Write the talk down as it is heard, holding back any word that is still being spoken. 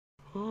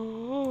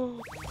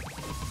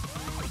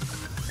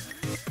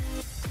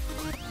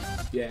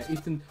Yeah,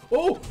 Ethan.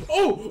 Oh!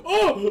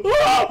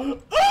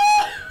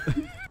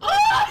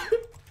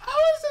 How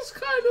is this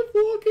kind of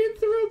walking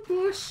through a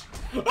bush?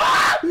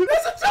 Ah!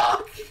 There's a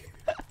dog!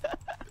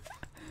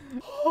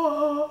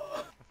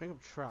 I think I'm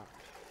trapped.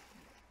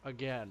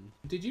 Again.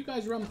 Did you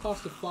guys run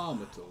past a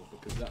farm at all?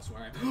 Because that's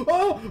where I am.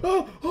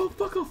 Oh!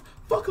 Fuck off!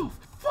 Fuck off!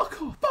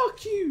 Fuck off!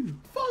 Fuck you!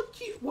 Fuck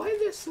you! Why are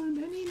there so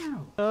many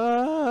now?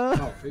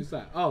 Oh, who's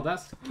that? Oh,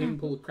 that's King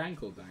Paul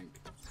Crankledank.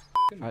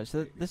 Alright,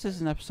 so this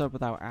is an episode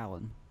without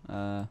Alan.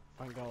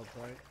 Thank God,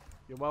 right?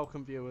 You're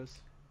welcome, viewers.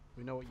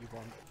 We know what you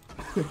want.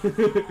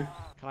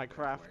 Can I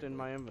craft in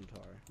my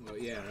inventory? Well,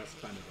 yeah, that's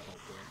kind of the whole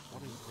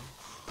point.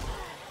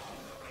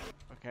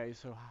 Okay,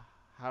 so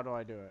how do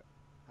I do it?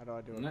 How do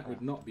I do it? That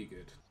would not be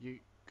good.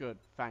 Good.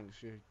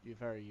 Thanks. You're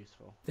very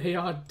useful. They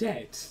are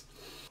dead.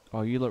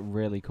 Oh, you look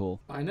really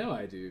cool. I know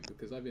I do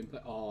because I've been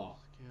Oh.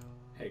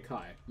 Hey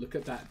Kai, look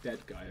at that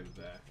dead guy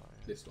over there.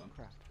 This one.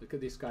 Look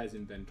at this guy's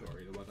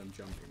inventory, the one I'm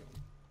jumping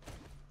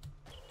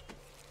on.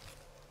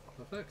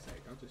 For fuck's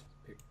sake, I'll just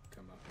pick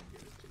him up and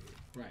give it to you.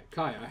 Right,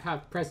 Kai, I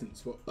have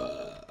presents for.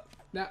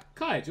 Now,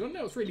 Kai, do you want to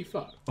know what's really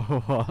fun?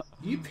 What?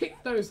 You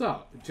picked those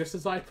up just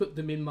as I put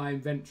them in my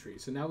inventory,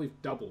 so now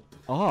we've doubled them.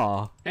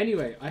 Oh.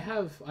 Anyway, I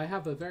have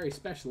a very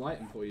special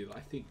item for you that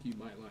I think you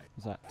might like.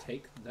 What's that?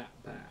 Take that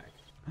bag.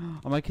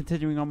 Am I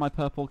continuing on my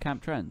purple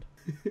camp trend?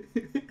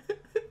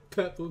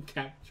 Purple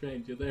cap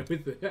trend, you're there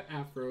with the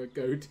afro, a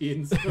goatee,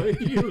 and so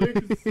you look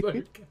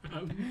so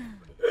camp.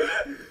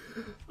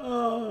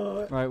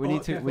 Oh, right, we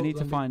need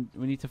to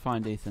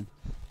find Ethan.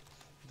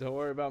 Don't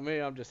worry about me.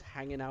 I'm just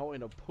hanging out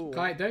in a pool.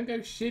 Kai, don't go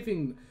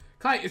shivving.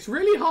 Kai, it's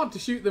really hard to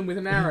shoot them with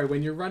an arrow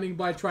when you're running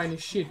by trying to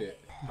shiv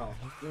it. Oh,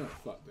 no,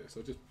 fuck this.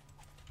 I'll just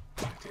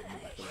bat it in the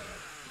back of the head.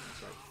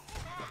 Sorry.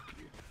 Fuck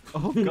you.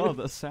 Oh god,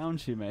 that sound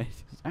she made.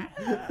 I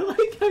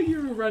like how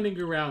you were running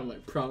around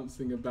like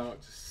prancing about,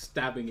 just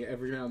stabbing it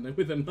every now and then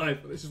with a knife,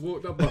 but I just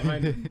walked up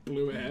behind it and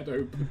blew her head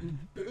open.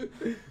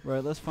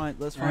 Right, let's find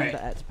the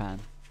Etpan.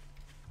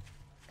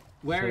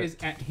 Where is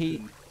Et?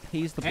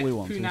 He's the blue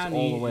one, so he's all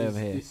the way over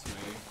here. This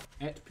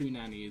way. Et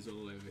Punani is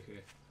all over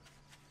here.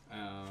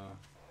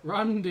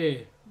 Run,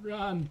 dear,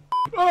 run!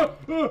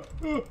 Fuck off!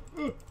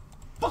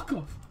 Fuck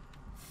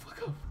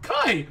off!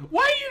 Kai,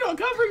 why are you not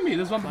covering me?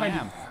 There's one behind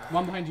you.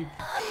 One behind you.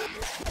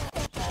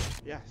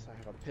 Yes, I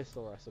have a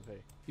pistol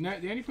recipe. You know,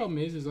 the only problem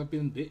is I've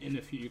been bitten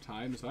a few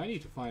times, so I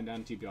need to find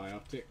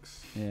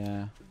antibiotics.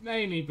 Yeah.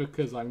 Mainly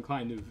because I'm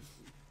kind of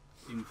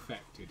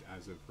infected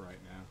as of right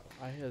now.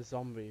 I hear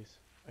zombies.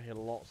 I hear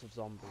lots of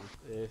zombies.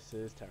 This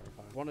is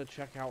terrifying. I want to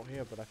check out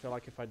here, but I feel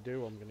like if I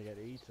do, I'm going to get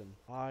eaten.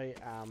 I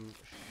am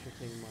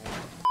shitting my...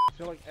 I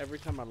feel like every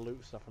time I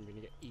loot stuff, I'm going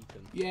to get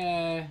eaten.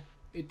 Yeah,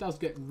 it does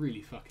get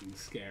really fucking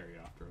scary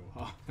after a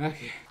while.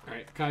 Okay,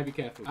 alright, Kai, be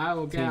careful. I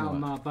will get out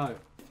my bow.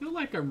 I feel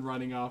like I'm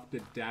running after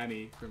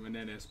Danny from an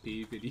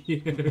NSP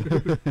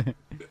video.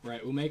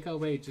 Right, we'll make our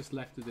way just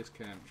left of this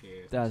camp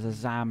here. There's a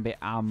zombie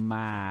on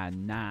my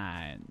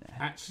 9.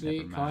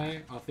 Actually,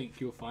 Kai, I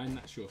think you'll find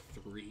that's your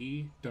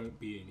 3. Don't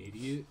be an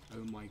idiot.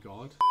 Oh my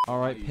god.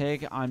 Alright,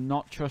 Pig, I'm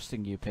not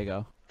trusting you,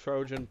 Piggo.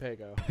 Trojan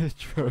Piggo.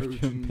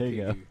 Trojan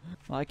Piggo.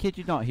 Well, I kid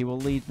you not, he will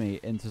lead me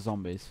into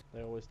zombies.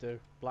 They always do.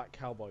 Black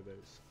cowboy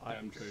boots. I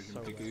am Trojan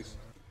Piggoos.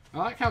 I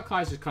like how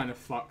Kai's just kind of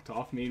fucked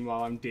off,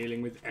 meanwhile I'm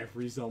dealing with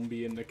every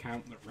zombie in the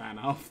camp that ran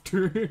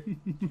after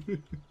him.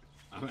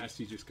 I'm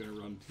actually just going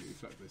to run to you,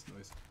 fuck this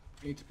noise.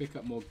 I need to pick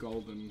up more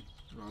golden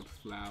rod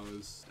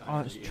flowers. Oh,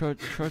 it's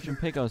Trojan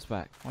Piggo's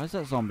back. Why is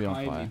that zombie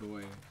on fire?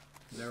 Boy.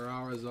 There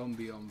are a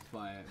zombie on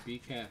fire. Be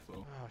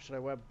careful. Oh, should I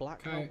wear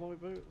black cowboy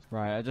boots?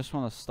 Right, I just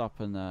want to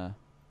stop and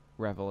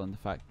revel in the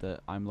fact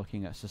that I'm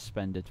looking at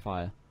suspended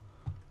fire.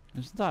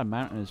 This entire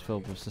mountain is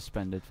filled with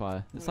suspended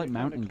fire. It's like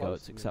mountain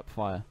goats except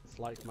fire. It's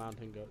like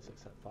mountain goats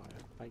except fire.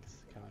 Thanks,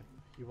 Kai.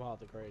 You are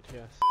the great,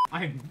 yes.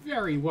 I'm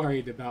very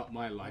worried about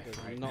my life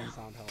right now. Does not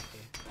sound healthy.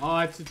 Oh,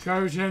 it's a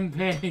Trojan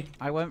pig!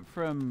 I went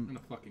from... I'm gonna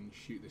fucking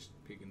shoot this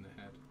pig in the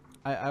head.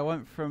 I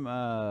went from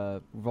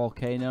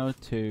volcano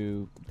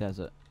to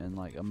desert in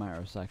like a matter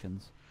of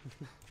seconds.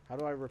 How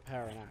do I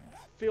repair an axe?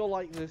 I feel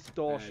like this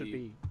door should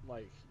be,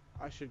 like...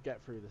 I should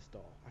get through this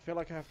door. I feel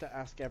like I have to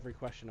ask every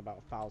question about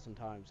 1,000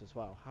 times as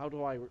well. How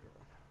do I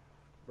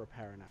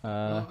repair an axe?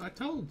 Well,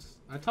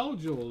 I told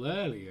you all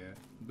earlier,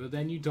 but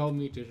then you told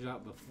me to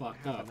shut the fuck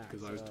up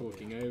because I was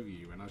talking over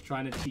you and I was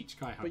trying to teach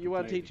Kai how to play. But you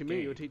weren't teaching me,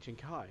 you were teaching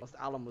Kai.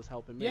 Alan was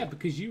helping me. Yeah,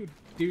 because you were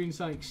doing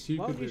something stupid.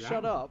 Why don't you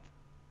shut up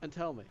and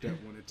tell me?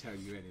 Don't want to tell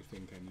you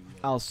anything anymore.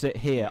 I'll sit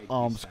here,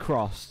 arms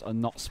crossed,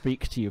 and not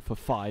speak to you for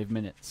 5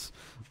 minutes.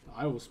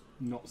 I will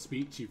not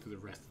speak to you for the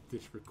rest of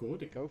this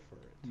recording. Go for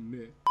it.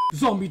 Meh.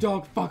 Zombie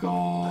dog, fuck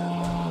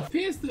off!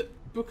 Appears that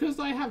because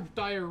I have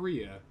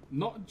diarrhea,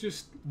 not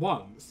just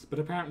once, but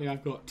apparently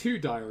I've got 2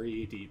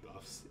 diarrhea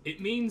debuffs, it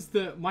means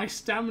that my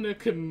stamina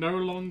can no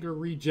longer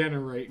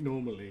regenerate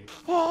normally.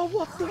 Oh,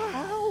 what the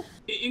hell?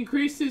 It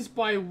increases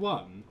by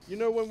 1. You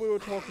know when we were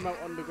talking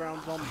about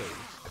underground zombies?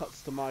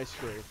 Cuts to my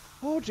screen.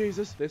 Oh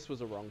Jesus, this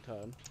was a wrong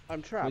turn.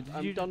 I'm trapped.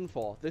 I'm done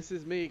for. This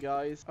is me,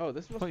 guys. Oh,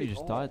 this I must thought be. you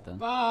just died then.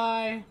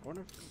 Bye!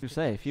 You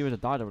say, if you would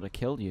have died, I would have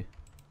killed you.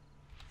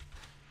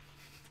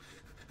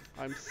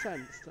 I'm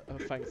sensed. Oh,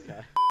 thanks,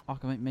 Kai. I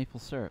can make maple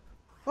syrup.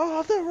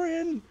 Oh,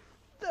 they're in!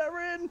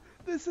 They're in!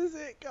 This is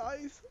it,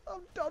 guys.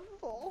 I'm done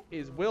for.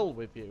 Is Will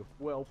with you?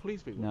 Will,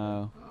 please be with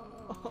No. me.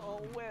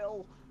 Oh,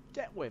 Will.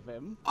 Get with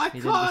him. I He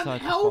didn't decide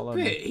can't to follow help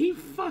me. it! He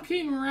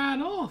fucking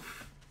ran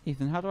off!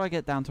 Ethan, how do I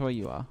get down to where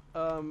you are?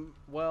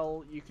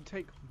 Well, you can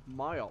take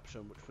my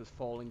option, which was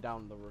falling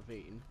down the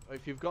ravine.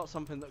 If you've got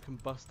something that can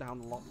bust down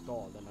a locked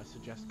door, then I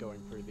suggest going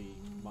through the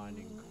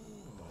mining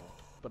door.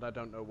 But I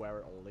don't know where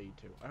it'll lead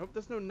to. I hope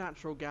there's no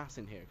natural gas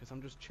in here, because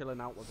I'm just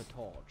chilling out with a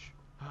torch.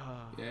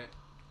 Yeah.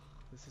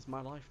 This is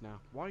my life now.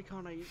 Why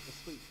can't I eat the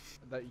sweets?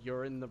 That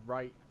you're in the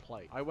right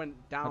place. I went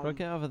down. How do I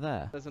get over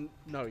there? There's a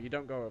no, you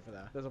don't go over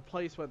there. There's a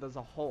place where there's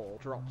a hole,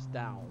 drops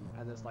down,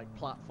 and there's like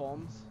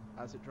platforms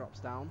as it drops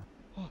down.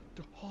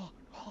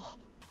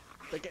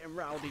 They're getting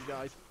rowdy,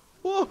 guys.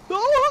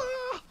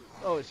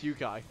 Oh, it's you,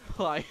 Kai.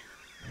 Hi.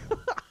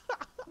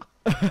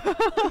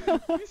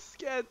 You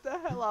scared the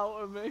hell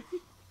out of me.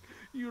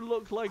 You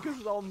look like a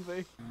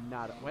zombie.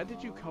 Nada. Where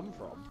did you come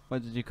from? Where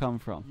did you come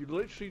from? You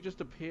literally just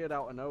appeared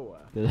out of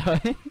nowhere. Did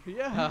I?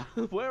 Yeah.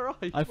 Where are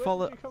you? I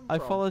Where did you come I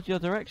from? followed your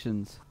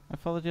directions. I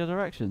followed your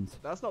directions.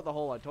 That's not the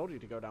hole I told you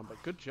to go down,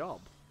 but good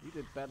job. You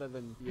did better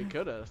than you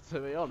could have, to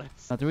be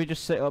honest. Now, do we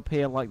just sit up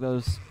here like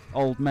those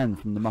old men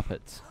from the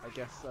Muppets? I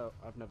guess so.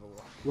 I've never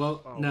watched.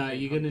 Well, Oh, no, okay,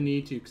 you're gonna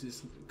need to,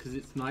 because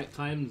it's night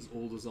times.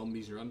 All the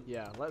zombies run.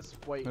 Yeah, let's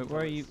wait. Wait, until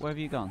where are you? it's- Where have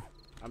you gone?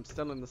 I'm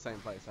still in the same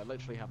place. I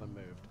literally haven't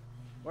moved.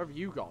 Where have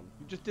you gone?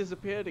 You just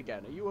disappeared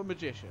again. Are you a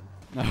magician?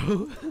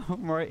 No,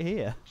 I'm right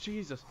here.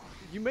 Jesus,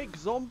 you make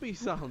zombie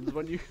sounds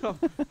when you come.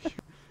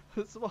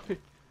 That's why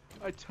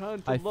I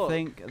turned to I look.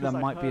 think 'cause there I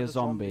might be heard a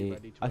zombie.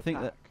 ready to I think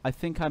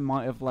attack. I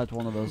might have led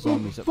one of those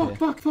zombies up here.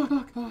 Fuck.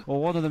 Well,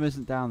 one of them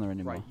isn't down there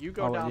anymore. Right, you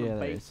go Oh, down yeah, and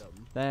there bait he is. them,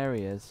 There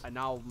he is. and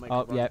I'll make.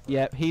 Oh, a run yep, for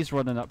yep. it. He's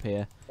running up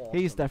here.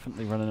 He's Awesome.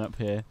 definitely running up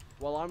here.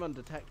 Well, I'm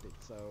undetected,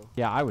 so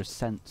Yeah, I was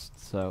sensed.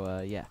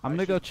 So yeah, I'm I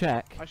gonna go should-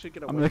 check. I should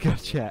get I'm away gonna go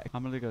from you. check.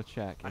 I'm gonna go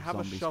check. I if have a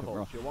zombies come shovel.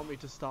 around. Do you want me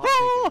to start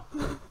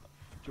digging? Do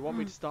you want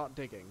me to start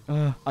digging?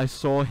 I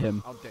saw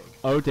him. I'll dig.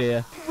 Oh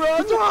dear.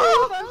 Run!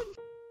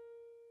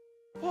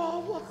 Oh,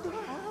 what the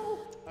hell?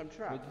 I'm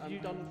trapped. I'm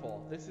done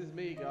for. This is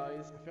me,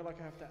 guys. I feel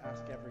like I have to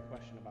ask every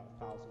question about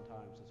 1,000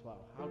 times as well.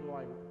 How do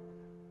I...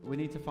 We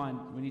need to find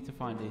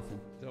Ethan.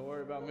 Don't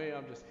worry about me.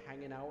 I'm just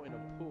hanging out in a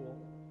pool.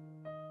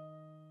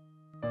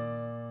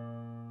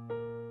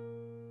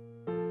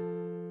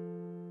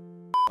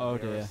 Oh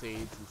There are dear.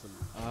 seeds and some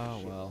Oh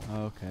shit. well.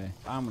 Okay.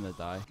 I'm gonna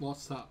die.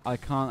 What's up? I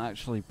can't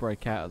actually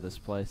break out of this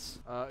place.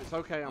 It's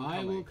okay. I'm I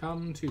coming. will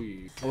come to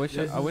you. I wish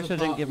I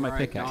didn't give my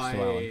pickaxe to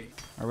Alan.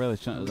 I really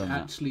shouldn't have done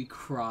that. Actually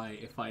cry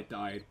if I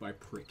died by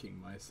pricking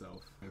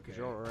myself. Okay. Because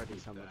you're already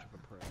keep so much that. of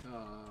a prick.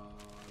 Oh,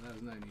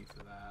 there's no need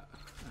for that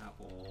at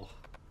all.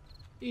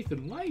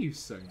 Ethan, why are you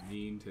so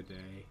mean today?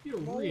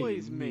 You're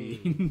Always really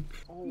mean. mean.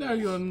 No,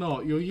 Always. you're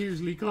not. You're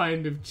usually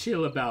kind of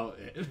chill about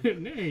it.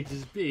 No, you're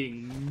just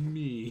being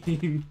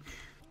mean.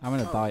 I'm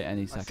gonna die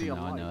any I see second a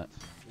now. I know light.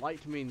 it.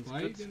 Light means Why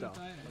are you good gonna stuff.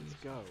 die at Let's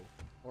any go.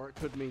 Or it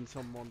could mean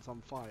someone's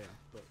on fire,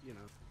 but you know.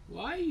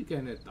 Why are you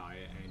gonna die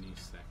at any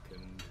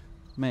second?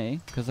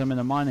 Me, because I'm in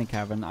a mining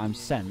cavern. I'm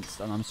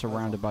sensed and I'm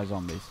surrounded by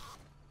zombies.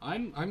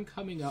 I'm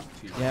coming up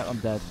to you. Yeah, I'm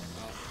dead.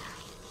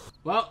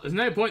 Well, there's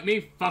no point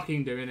me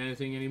fucking doing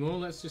anything anymore.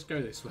 Let's just go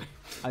this way.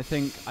 I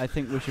think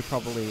we should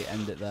probably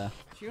end it there.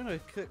 If you want to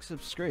click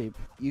subscribe,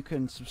 you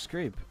can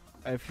subscribe.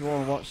 If you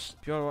want to watch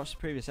the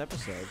previous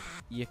episode,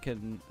 you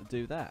can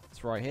do that.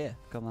 It's right here.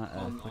 Click on that,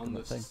 click on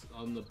that thing.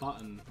 On the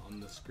button on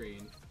the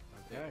screen.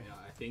 Okay. Yeah,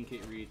 I think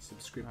it reads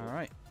subscribe. All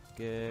right.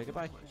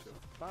 Goodbye.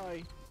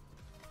 Bye.